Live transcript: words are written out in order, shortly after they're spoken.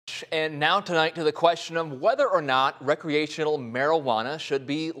much. And now tonight to the question of whether or not recreational marijuana should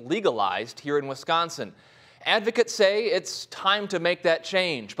be legalized here in Wisconsin. Advocates say it's time to make that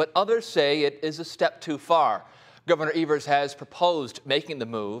change, but others say it is a step too far. Governor Evers has proposed making the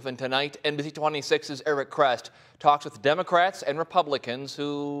move, and tonight NBC 26's Eric Krest talks with Democrats and Republicans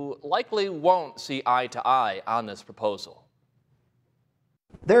who likely won't see eye to eye on this proposal.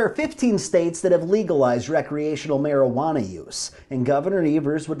 There are 15 states that have legalized recreational marijuana use, and Governor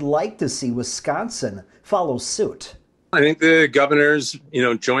Evers would like to see Wisconsin follow suit. I think the governors,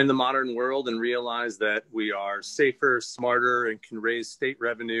 join the modern world and realize that we are safer, smarter, and can raise state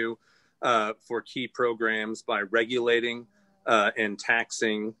revenue for key programs by regulating and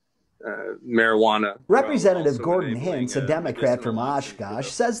taxing marijuana. Representative Gordon Hintz, a Democrat from Oshkosh,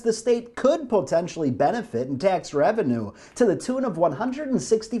 says the state could potentially benefit in tax revenue to the tune of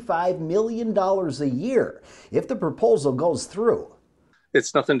 $165 million a year if the proposal goes through.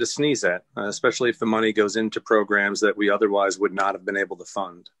 It's nothing to sneeze at, especially if the money goes into programs that we otherwise would not have been able to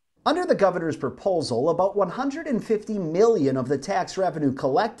fund. Under the governor's proposal, about $150 million of the tax revenue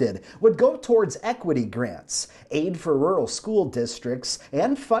collected would go towards equity grants, aid for rural school districts,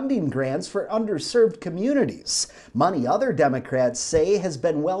 and funding grants for underserved communities. Money other Democrats say has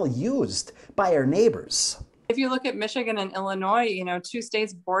been well used by our neighbors. If you look at Michigan and Illinois, two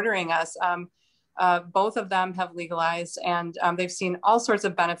states bordering us, both of them have legalized, and they've seen all sorts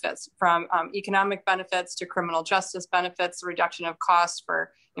of benefits, from economic benefits to criminal justice benefits, reduction of costs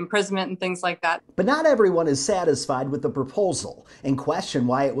for imprisonment and things like that. But not everyone is satisfied with the proposal and question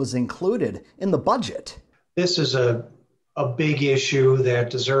why it was included in the budget. This is a big issue that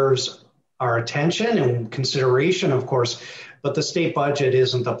deserves our attention and consideration, of course, but the state budget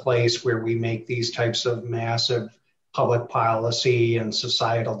isn't the place where we make these types of massive public policy and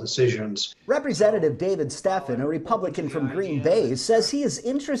societal decisions. Representative David Steffen, a Republican from Green Bay, says he is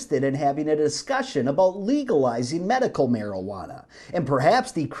interested in having a discussion about legalizing medical marijuana and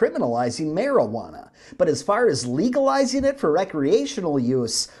perhaps decriminalizing marijuana. But as far as legalizing it for recreational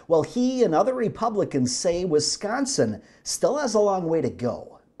use, well, he and other Republicans say Wisconsin still has a long way to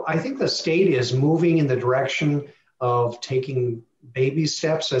go. I think the state is moving in the direction of taking baby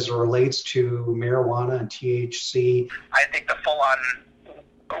steps as it relates to marijuana and THC. I think the full-on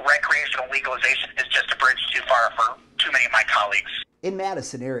recreational legalization is just a bridge too far for too many of my colleagues. In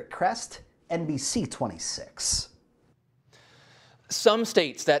Madison, Eric Krest, NBC 26. Some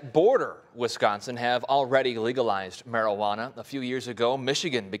states that border Wisconsin have already legalized marijuana. A few years ago,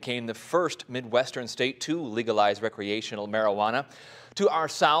 Michigan became the first Midwestern state to legalize recreational marijuana. To our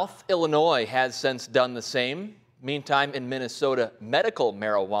south, Illinois has since done the same. Meantime, in Minnesota, medical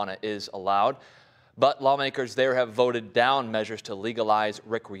marijuana is allowed, but lawmakers there have voted down measures to legalize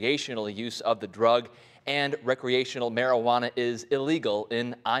recreational use of the drug, and recreational marijuana is illegal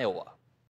in Iowa.